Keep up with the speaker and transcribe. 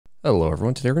Hello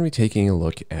everyone, today we're going to be taking a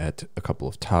look at a couple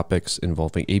of topics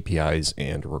involving APIs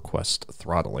and request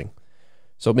throttling.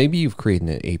 So maybe you've created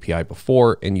an API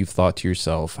before and you've thought to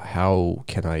yourself, how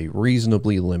can I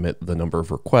reasonably limit the number of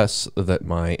requests that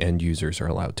my end users are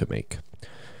allowed to make?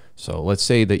 So let's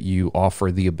say that you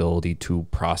offer the ability to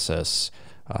process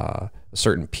a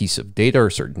certain piece of data or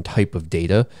a certain type of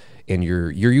data, and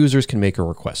your users can make a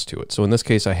request to it. So in this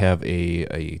case, I have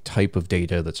a type of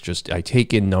data that's just, I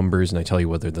take in numbers and I tell you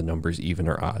whether the number is even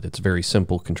or odd. It's a very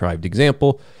simple, contrived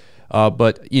example,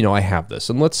 but I have this.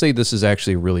 And let's say this is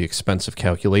actually a really expensive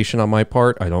calculation on my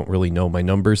part. I don't really know my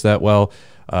numbers that well,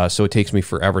 so it takes me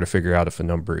forever to figure out if a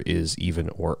number is even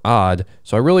or odd.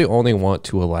 So I really only want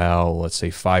to allow, let's say,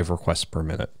 5 requests per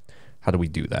minute. How do we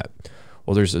do that?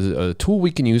 Well, there's a tool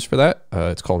we can use for that.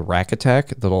 It's called Rack Attack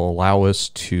that'll allow us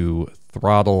to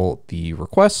throttle the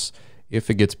requests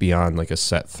if it gets beyond like a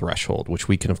set threshold, which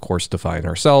we can of course define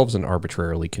ourselves and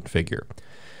arbitrarily configure.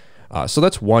 So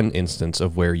that's one instance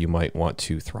of where you might want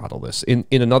to throttle this. In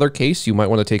another case, you might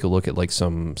want to take a look at like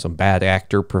some bad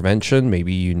actor prevention.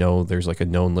 Maybe there's like a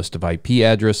known list of IP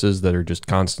addresses that are just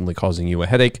constantly causing you a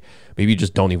headache. Maybe you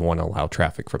just don't even want to allow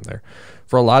traffic from there.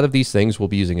 For a lot of these things, we'll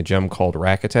be using a gem called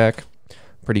Rack Attack.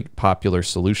 Pretty popular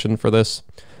solution for this,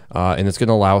 and it's going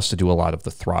to allow us to do a lot of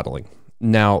the throttling.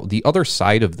 Now, the other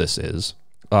side of this is,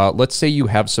 let's say you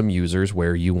have some users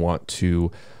where you want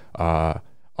to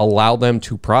allow them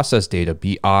to process data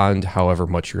beyond however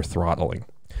much you're throttling.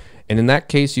 And in that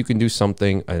case, you can do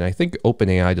something, and I think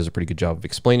OpenAI does a pretty good job of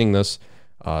explaining this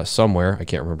somewhere. I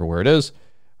can't remember where it is,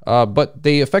 but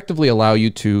they effectively allow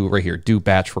you to, right here, do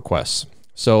batch requests.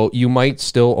 So you might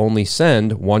still only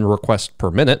send 1 request per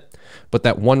minute, but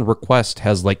that 1 request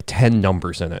has like 10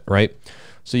 numbers in it, right?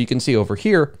 So you can see over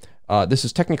here, this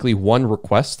is technically 1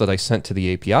 request that I sent to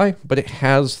the API, but it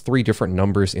has 3 different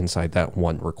numbers inside that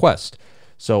 1 request.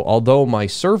 So although my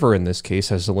server in this case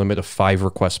has a limit of 5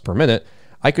 requests per minute,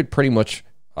 I could pretty much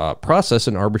process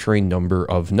an arbitrary number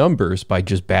of numbers by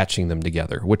just batching them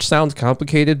together, which sounds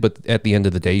complicated, but at the end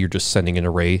of the day, you're just sending an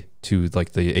array to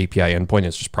like the API endpoint and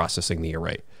it's just processing the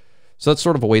array. So that's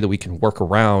sort of a way that we can work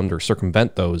around or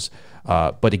circumvent those.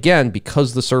 But again,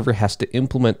 because the server has to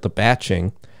implement the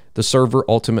batching, the server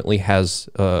ultimately has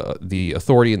the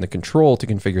authority and the control to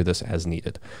configure this as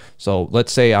needed. So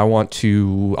let's say I want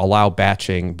to allow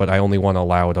batching, but I only want to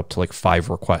allow it up to like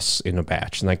 5 requests in a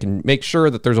batch. And I can make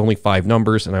sure that there's only 5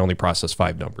 numbers and I only process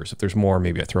 5 numbers. If there's more,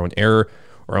 maybe I throw an error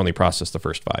or only process the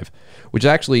first 5, which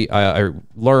actually I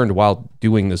learned while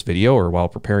doing this video or while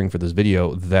preparing for this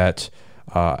video that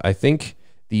I think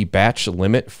the batch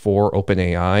limit for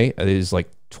OpenAI is like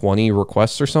 20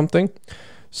 requests or something.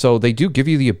 So they do give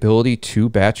you the ability to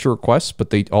batch your requests, but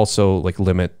they also like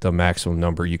limit the maximum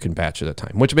number you can batch at a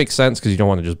time, which makes sense because you don't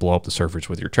want to just blow up the servers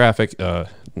with your traffic.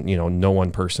 No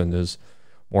one person is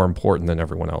more important than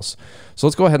everyone else. So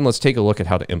let's go ahead and let's take a look at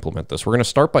how to implement this. We're going to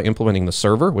start by implementing the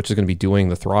server, which is going to be doing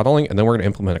the throttling, and then we're going to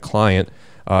implement a client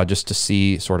just to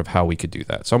see sort of how we could do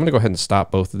that. So I'm going to go ahead and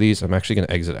stop both of these. I'm actually going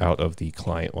to exit out of the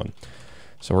client one.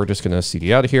 So we're just going to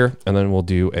CD out of here, and then we'll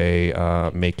do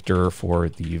a make dir for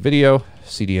the video,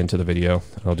 CD into the video,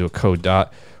 and I'll do a code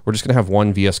dot. We're just going to have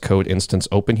one VS Code instance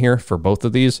open here for both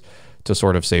of these to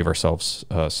sort of save ourselves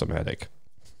some headache.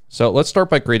 So let's start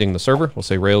by creating the server. We'll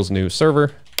say Rails new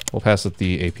server. We'll pass it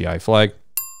the API flag.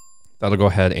 That'll go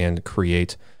ahead and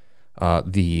create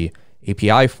the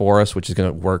API for us, which is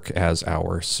going to work as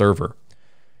our server.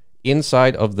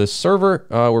 Inside of this server,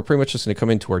 we're pretty much just going to come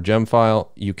into our gem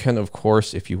file. You can, of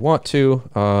course, if you want to,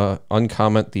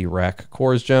 uncomment the rack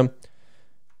cores gem.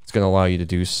 It's going to allow you to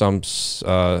do some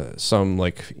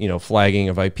flagging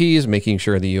of IPs, making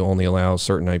sure that you only allow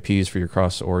certain IPs for your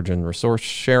cross-origin resource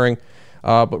sharing.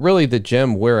 But really the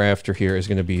gem we're after here is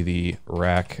going to be the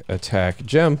Rack Attack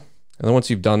gem. And then once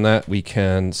you've done that, we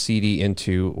can CD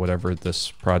into whatever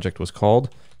this project was called,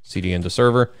 CD into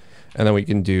server. And then we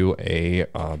can do a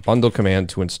bundle command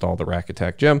to install the Rack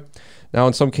Attack gem. Now,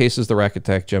 in some cases, the Rack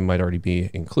Attack gem might already be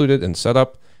included and set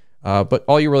up. But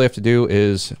all you really have to do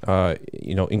is,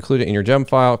 include it in your gem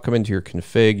file, come into your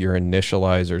config, your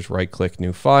initializers, right-click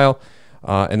new file.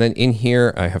 And then in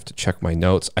here, I have to check my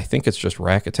notes. I think it's just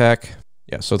Rack Attack.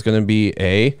 Yeah, so it's going to be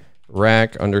a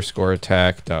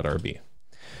rack_attack.rb.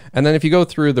 And then if you go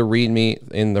through the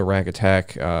README in the Rack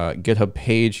Attack GitHub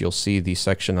page, you'll see the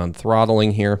section on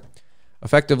throttling here.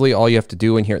 Effectively, all you have to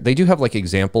do in here, they do have like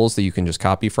examples that you can just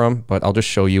copy from, but I'll just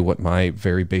show you what my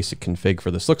very basic config for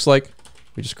this looks like.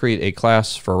 We just create a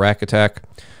class for Rack Attack,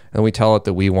 and we tell it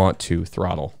that we want to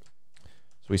throttle.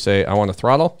 So we say, I want to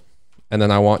throttle, and then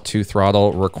I want to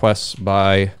throttle requests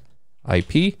by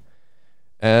IP,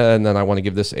 and then I want to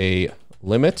give this a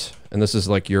limit, and this is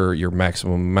like your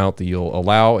maximum amount that you'll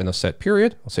allow in a set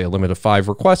period. I'll say a limit of 5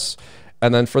 requests.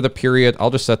 And then for the period,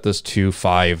 I'll just set this to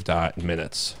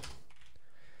 5.minutes.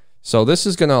 So this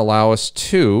is going to allow us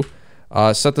to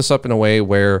set this up in a way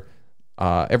where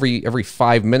every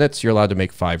 5 minutes, you're allowed to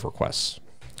make 5 requests.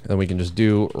 And then we can just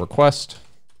do request.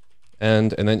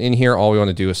 And then in here, all we want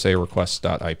to do is say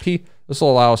request.ip. This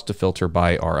will allow us to filter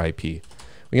by our IP. We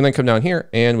can then come down here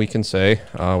and we can say,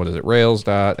 what is it?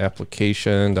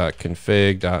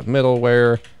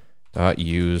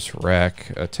 Rails.application.config.middleware.use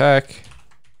rack attack.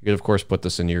 You could, of course, put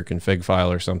this into your config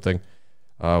file or something,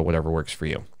 whatever works for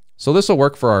you. So this will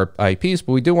work for our IPs,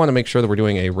 but we do want to make sure that we're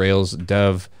doing a Rails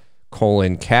dev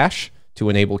 :cache to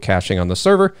enable caching on the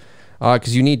server,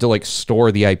 because you need to like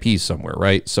store the IPs somewhere,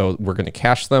 right? So we're going to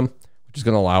cache them, which is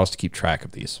going to allow us to keep track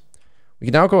of these. We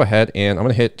can now go ahead and I'm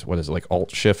going to hit, what is it, like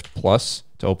Alt-Shift+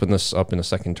 to open this up in a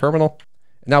second terminal.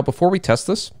 Now, before we test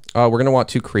this, we're going to want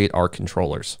to create our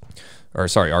controllers. Or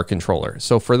sorry, our controller.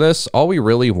 So for this, all we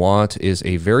really want is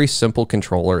a very simple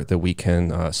controller that we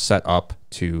can set up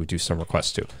to do some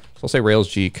requests to. So I'll say Rails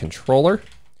G controller,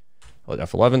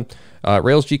 F11,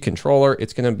 Rails G controller.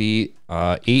 It's going to be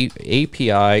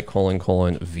API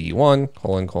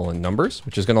 :v1 : numbers,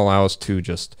 which is going to allow us to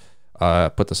just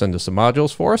put this into some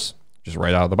modules for us, just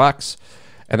right out of the box.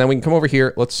 And then we can come over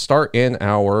here. Let's start in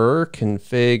our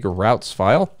config routes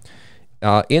file.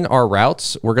 In our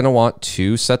routes, we're going to want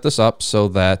to set this up so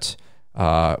that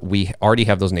we already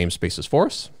have those namespaces for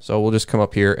us. So we'll just come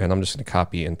up here and I'm just going to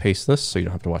copy and paste this so you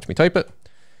don't have to watch me type it.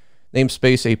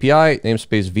 Namespace API,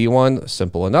 namespace v1,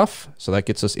 simple enough. So that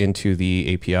gets us into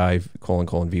the API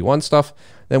 :v1 stuff.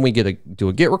 Then we do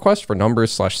a GET request for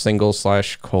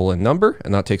numbers/single/:number,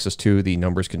 and that takes us to the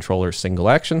numbers controller single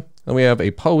action. Then we have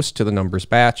a post to the numbers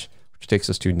batch, which takes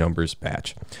us to numbers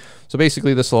batch. So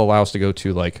basically this will allow us to go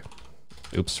to like,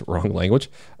 oops, wrong language,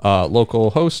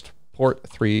 localhost port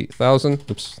 3000,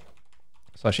 oops,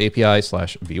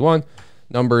 /API/v1,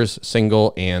 numbers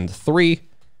single and 3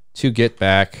 to get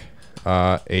back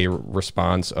a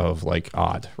response of like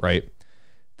odd, right?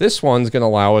 This one's going to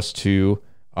allow us to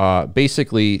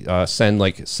basically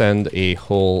send a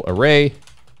whole array,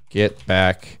 get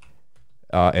back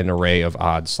an array of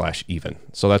odd/even.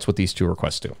 So that's what these two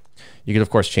requests do. You can, of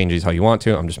course, change these how you want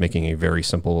to. I'm just making a very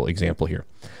simple example here.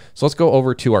 So let's go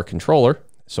over to our controller.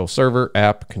 So server,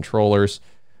 app, controllers,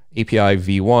 API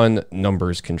v1,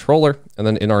 numbers controller. And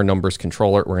then in our numbers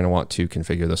controller, we're going to want to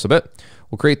configure this a bit.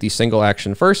 We'll create the single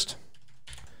action first.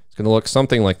 It's going to look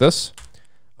something like this.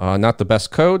 Not the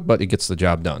best code, but it gets the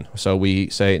job done. So we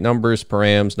say numbers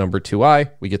params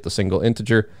number2i. We get the single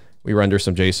integer. We render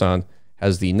some JSON,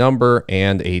 has the number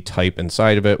and a type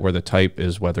inside of it, where the type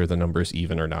is whether the number is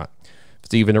even or not. If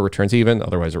it's even, it returns even.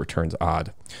 Otherwise, it returns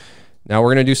odd. Now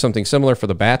we're going to do something similar for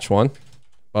the batch one,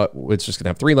 but it's just going to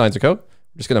have 3 lines of code.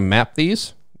 We're just going to map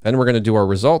these. Then we're going to do our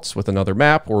results with another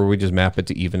map, where we just map it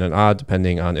to even and odd,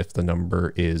 depending on if the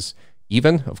number is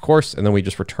even, of course, and then we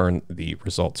just return the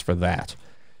results for that.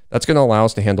 That's going to allow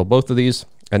us to handle both of these.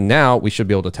 And now we should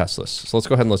be able to test this. So let's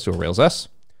go ahead and let's do a Rails S,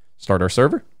 start our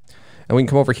server. And we can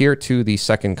come over here to the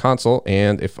second console.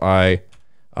 And if I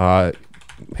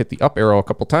hit the up arrow a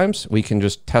couple times, we can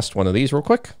just test one of these real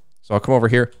quick. So I'll come over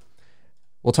here.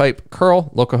 We'll type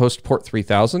curl localhost port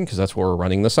 3000, because that's what we're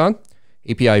running this on.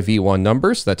 API v1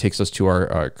 numbers, that takes us to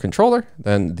our controller,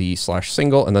 then the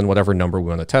 /single, and then whatever number we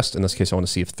want to test. In this case, I want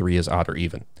to see if 3 is odd or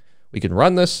even. We can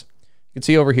run this. You can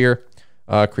see over here,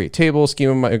 create table,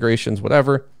 schema migrations,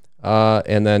 whatever.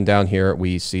 And then down here,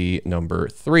 we see number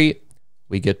 3.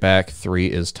 We get back 3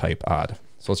 is type odd.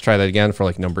 So let's try that again for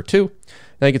like number 2.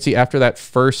 Now you can see after that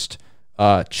first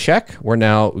check, we're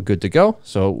now good to go.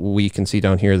 So we can see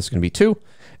down here, this is going to be 2.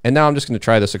 And now I'm just going to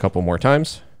try this a couple more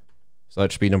times. So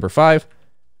that should be number 5.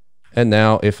 And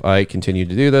now if I continue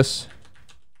to do this,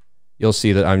 you'll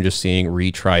see that I'm just seeing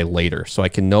retry later. So I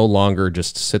can no longer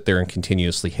just sit there and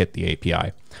continuously hit the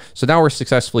API. So now we're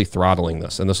successfully throttling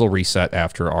this, and this will reset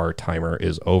after our timer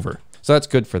is over. So that's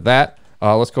good for that.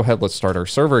 Let's go ahead, let's start our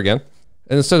server again.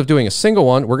 And instead of doing a single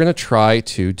one, we're going to try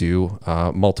to do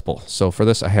multiple. So for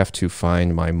this, I have to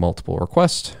find my multiple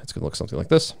request. It's going to look something like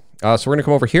this. So we're going to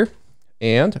come over here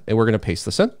and we're going to paste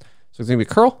this in. So it's going to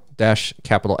be curl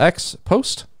 -X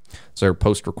post. So our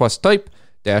post request type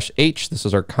 -H. This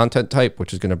is our content type,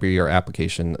 which is going to be our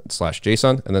application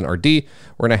 /JSON. And then our D,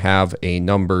 we're going to have a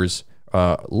numbers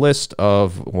list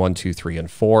of 1, 2, 3, and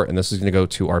 4. And this is going to go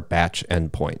to our batch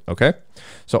endpoint. Okay.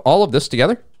 So all of this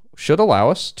together should allow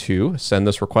us to send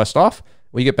this request off.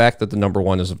 We get back that the number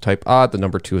 1 is of type odd, the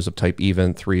number 2 is of type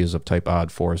even, 3 is of type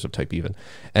odd, 4 is of type even.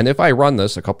 And if I run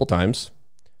this a couple times,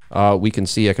 we can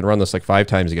see I can run this like 5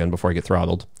 times again before I get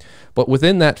throttled. But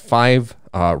within that 5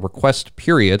 request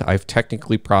period, I've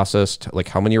technically processed, like,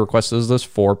 how many requests is this?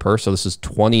 4 per. So this is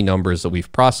 20 numbers that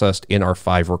we've processed in our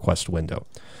 5 request window.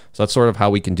 So that's sort of how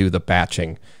we can do the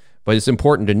batching. But it's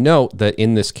important to note that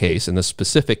in this case, in this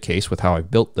specific case with how I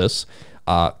built this,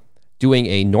 doing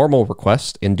a normal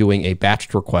request and doing a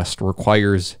batched request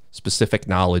requires specific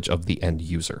knowledge of the end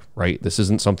user, right? This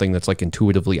isn't something that's like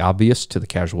intuitively obvious to the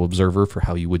casual observer for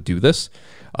how you would do this.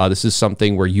 This is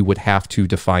something where you would have to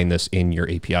define this in your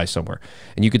API somewhere.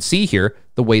 And you can see here,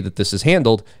 the way that this is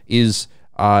handled is,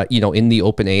 you know, in the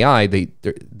OpenAI,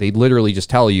 they literally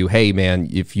just tell you, hey man,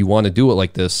 if you want to do it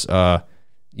like this,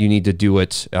 you need to do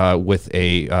it with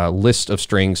a list of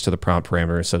strings to the prompt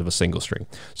parameter instead of a single string.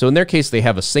 So in their case, they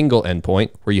have a single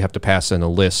endpoint where you have to pass in a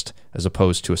list as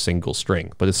opposed to a single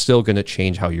string, but it's still going to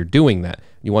change how you're doing that.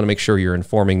 You want to make sure you're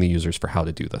informing the users for how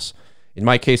to do this. In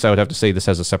my case, I would have to say this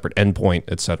has a separate endpoint,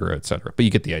 et cetera, but you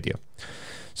get the idea.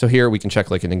 So here we can check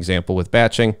like an example with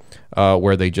batching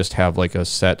where they just have like a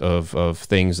set of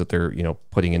things that they're, you know,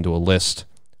 putting into a list.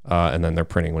 And then they're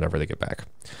printing whenever they get back.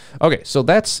 Okay, so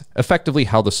that's effectively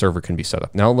how the server can be set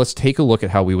up. Now let's take a look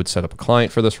at how we would set up a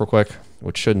client for this real quick,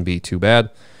 which shouldn't be too bad.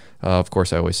 Of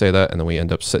course, I always say that, and then we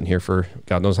end up sitting here for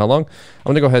God knows how long. I'm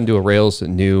going to go ahead and do a Rails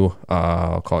new,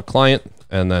 I'll call it client,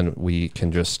 and then we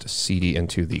can just cd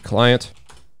into the client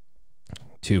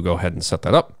to go ahead and set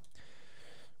that up.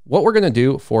 What we're going to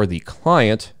do for the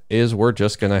client is we're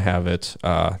just going to have it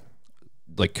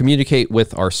like communicate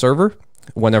with our server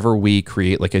whenever we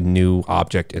create like a new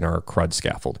object in our CRUD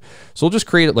scaffold. So we'll just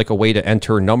create it like a way to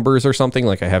enter numbers or something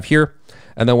like I have here.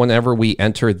 And then whenever we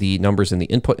enter the numbers in the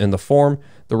input in the form,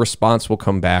 the response will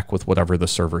come back with whatever the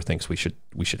server thinks we should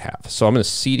have. So I'm going to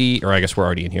cd, or I guess we're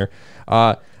already in here.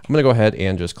 I'm going to go ahead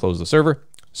and just close the server.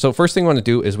 So first thing we want to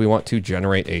do is we want to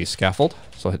generate a scaffold.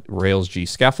 So I'll hit Rails G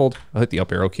scaffold, I'll hit the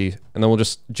up arrow key, and then we'll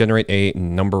just generate a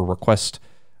number request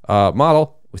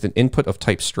model with an input of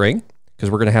type string,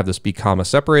 because we're going to have this be comma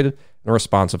separated and a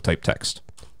response of type text.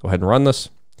 Go ahead and run this.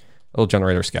 It'll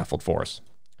generate our scaffold for us.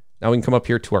 Now we can come up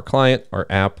here to our client, our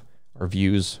app, our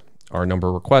views, our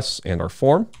number requests, and our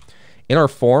form. In our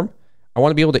form, I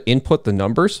want to be able to input the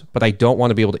numbers, but I don't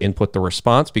want to be able to input the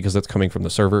response because that's coming from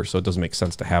the server, so it doesn't make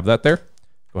sense to have that there.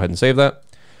 Go ahead and save that.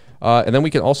 And then we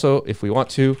can also, if we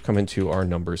want to, come into our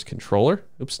numbers controller.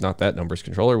 Oops, not that numbers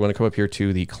controller. We want to come up here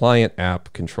to the client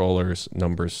app controllers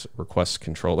numbers request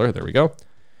controller. There we go.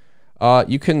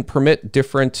 You can permit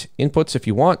different inputs if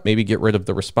you want. Maybe get rid of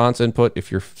the response input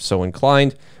if you're so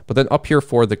inclined. But then up here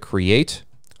for the create,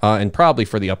 and probably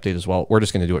for the update as well, we're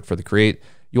just going to do it for the create.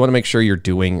 You want to make sure you're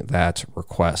doing that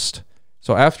request.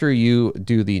 So after you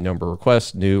do the number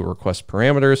request, new request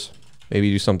parameters, maybe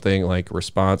do something like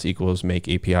response equals make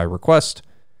API request.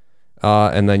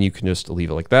 And then you can just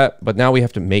leave it like that. But now we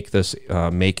have to make this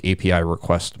make API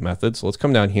request method. So let's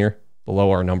come down here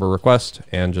below our number request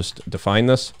and just define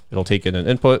this. It'll take in an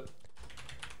input.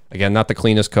 Again, not the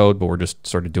cleanest code, but we're just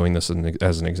sort of doing this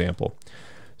as an example.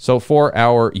 So for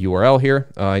our URL here,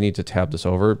 I need to tab this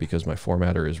over because my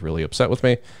formatter is really upset with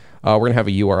me. We're going to have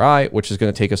a URI, which is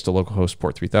going to take us to localhost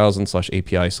port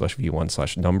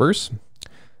 3000/API/v1/numbers.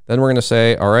 Then we're going to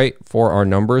say, all right, for our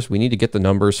numbers, we need to get the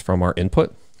numbers from our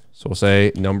input. So we'll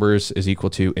say numbers is equal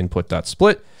to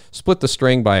input.split, split the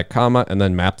string by a comma, and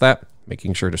then map that,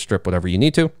 making sure to strip whatever you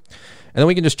need to. And then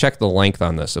we can just check the length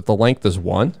on this. If the length is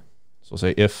 1, so we'll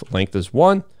say if length is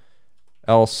 1,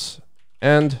 else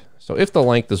end. So if the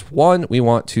length is 1, we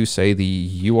want to say the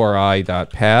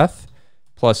URI.path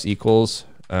plus equals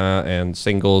and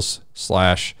singles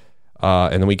slash,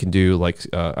 and then we can do like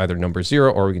either number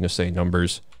 0 or we can just say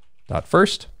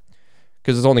numbers.first.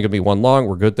 Because it's only going to be one long,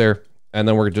 we're good there. And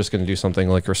then we're just going to do something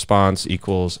like response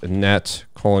equals net :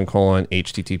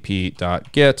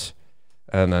 http.get,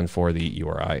 and then for the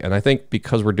URI. And I think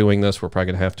because we're doing this, we're probably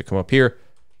going to have to come up here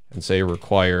and say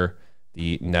require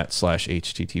the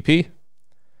net/http.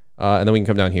 And then we can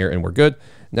come down here and we're good.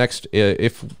 Next,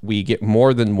 if we get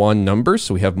more than one number,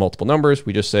 so we have multiple numbers,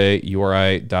 we just say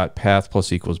URI.path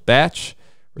plus equals batch.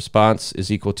 Response is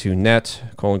equal to net :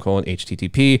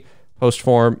 http. Post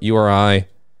form URI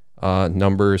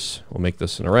numbers. We'll make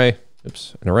this an array.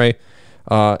 Oops, an array.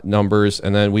 Numbers,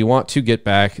 and then we want to get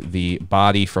back the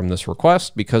body from this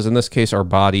request because in this case our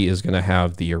body is going to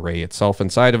have the array itself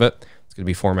inside of it. It's going to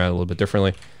be formatted a little bit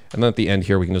differently. And then at the end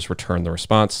here we can just return the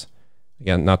response.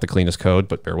 Again, not the cleanest code,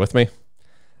 but bear with me.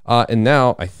 And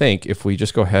now I think if we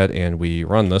just go ahead and we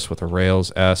run this with a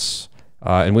Rails S,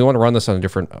 and we want to run this on a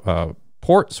different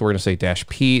port, so we're going to say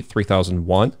 -p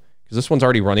 3001 because this one's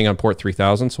already running on port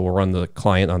 3000, so we'll run the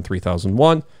client on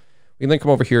 3001. We can then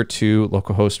come over here to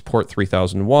localhost port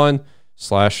 3001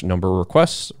 / number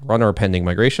requests, run our pending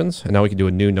migrations, and now we can do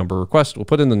a new number request. We'll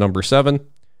put in the number 7,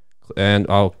 and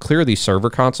I'll clear the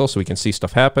server console so we can see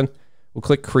stuff happen. We'll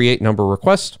click create number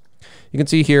request. You can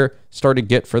see here, started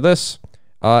get for this,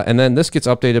 and then this gets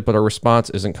updated, but our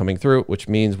response isn't coming through, which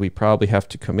means we probably have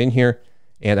to come in here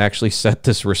and actually set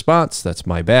this response. That's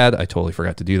my bad. I totally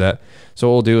forgot to do that. So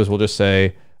what we'll do is we'll just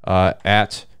say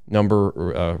at number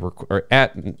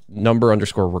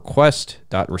underscore request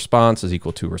dot response is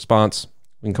equal to response.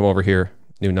 We can come over here,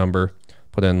 new number,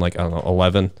 put in like, I don't know,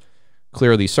 11,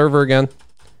 clear the server again,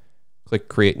 click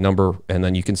create number, and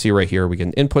then you can see right here we get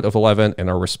an input of 11, and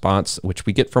our response, which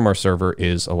we get from our server,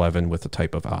 is 11 with the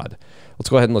type of odd. Let's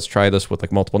go ahead and let's try this with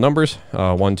like multiple numbers.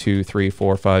 1, 2, 3,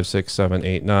 4, 5, 6, 7,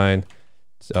 8, 9,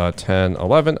 10,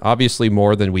 11. Obviously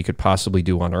more than we could possibly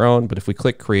do on our own, but if we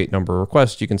click create number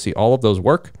request, you can see all of those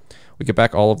work. We get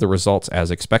back all of the results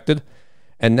as expected.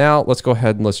 And now let's go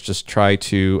ahead and let's just try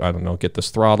to, I don't know, get this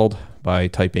throttled by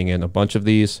typing in a bunch of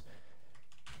these.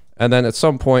 And then at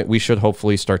some point we should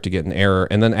hopefully start to get an error.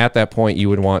 And then at that point you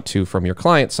would want to, from your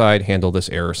client side, handle this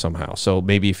error somehow. So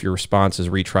maybe if your response is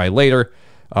retry later,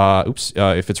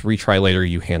 if it's retry later,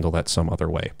 you handle that some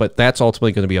other way. But that's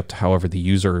ultimately going to be up to however the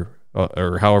user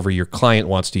or however your client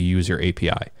wants to use your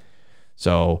API.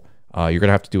 So you're going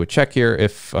to have to do a check here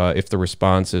if the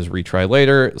response is retry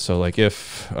later. So like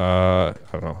if, I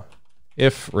don't know,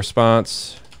 if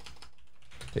response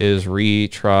is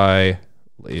retry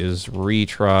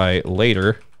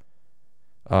later,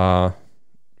 I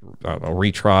don't know,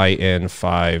 retry in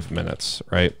 5 minutes,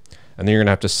 right? And then you're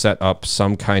gonna have to set up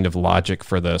some kind of logic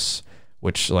for this,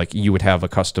 which like you would have a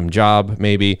custom job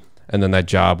maybe, and then that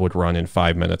job would run in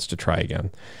 5 minutes to try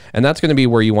again. And that's gonna be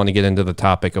where you wanna get into the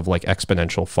topic of like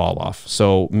exponential fall off.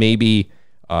 So maybe,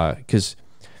 because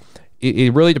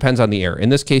it really depends on the error. In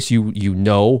this case, you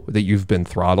know that you've been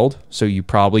throttled, so you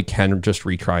probably can just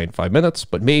retry in 5 minutes,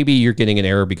 but maybe you're getting an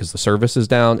error because the service is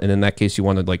down, and in that case, you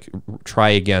want to like try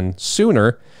again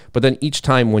sooner, but then each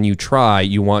time when you try,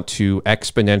 you want to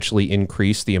exponentially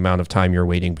increase the amount of time you're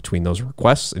waiting between those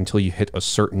requests until you hit a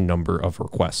certain number of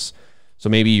requests. So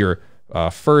maybe your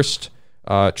first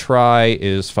try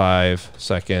is 5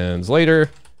 seconds later,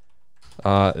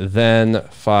 then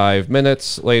 5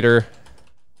 minutes later,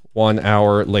 1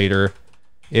 hour later.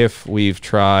 If we've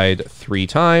tried 3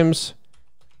 times,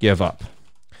 give up.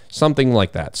 Something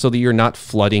like that, so that you're not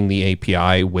flooding the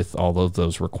API with all of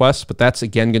those requests. But that's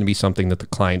again going to be something that the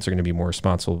clients are going to be more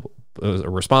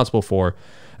responsible for,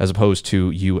 as opposed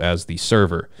to you as the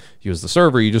server. You as the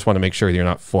server, you just want to make sure that you're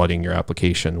not flooding your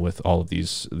application with all of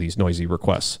these noisy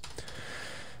requests.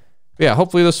 Yeah,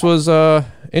 hopefully this was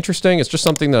interesting. It's just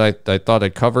something that I thought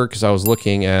I'd cover because I was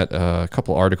looking at a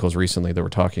couple articles recently that were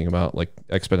talking about like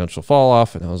exponential fall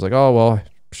off, and I was like, oh, well, I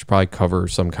should probably cover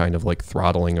some kind of like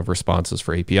throttling of responses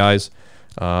for APIs.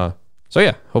 So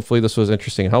yeah, hopefully this was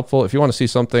interesting and helpful. If you want to see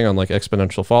something on like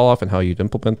exponential fall off and how you'd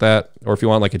implement that, or if you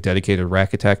want like a dedicated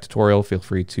rack attack tutorial, feel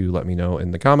free to let me know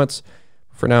in the comments.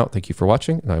 For now, thank you for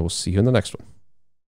watching, and I will see you in the next one.